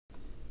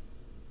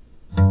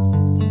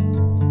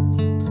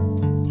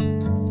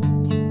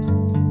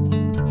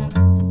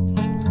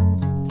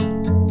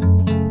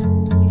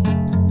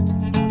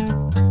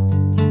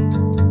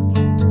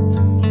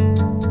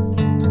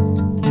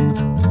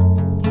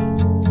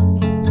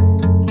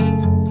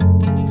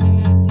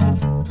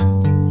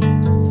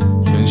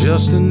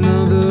just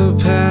another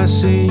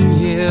passing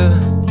year,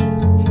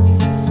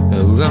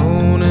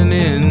 alone and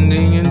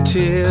ending in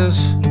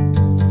tears.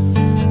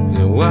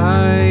 And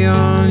why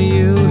aren't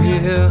you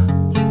here?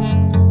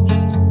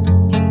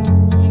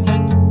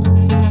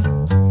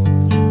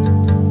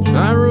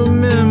 I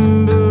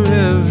remember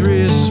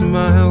every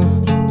smile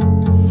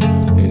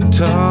and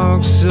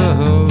talks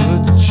of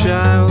a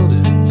child.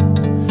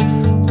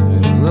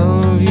 I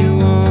love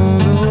you all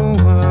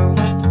the while.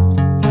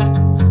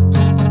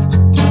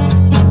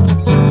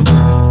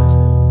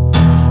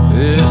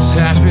 This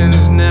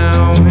happens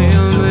now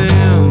and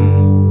then.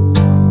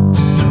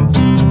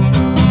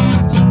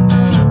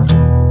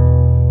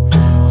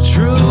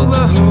 True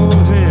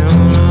love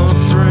and a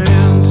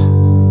friend.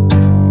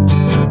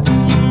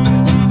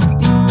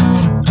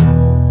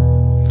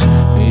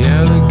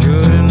 Yeah, the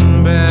good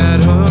and bad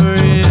are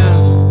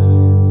in.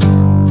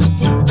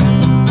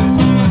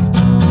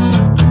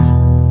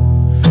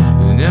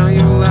 And now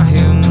you're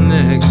lying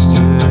next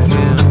to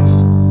him.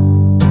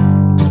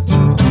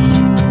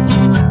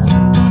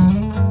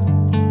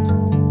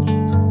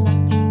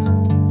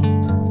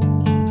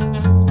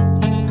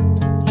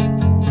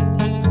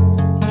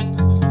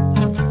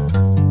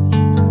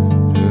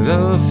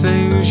 The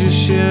things you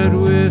shared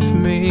with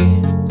me,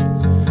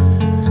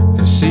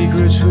 the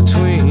secrets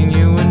between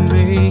you and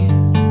me,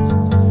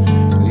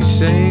 these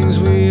things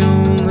we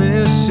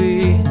only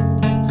see.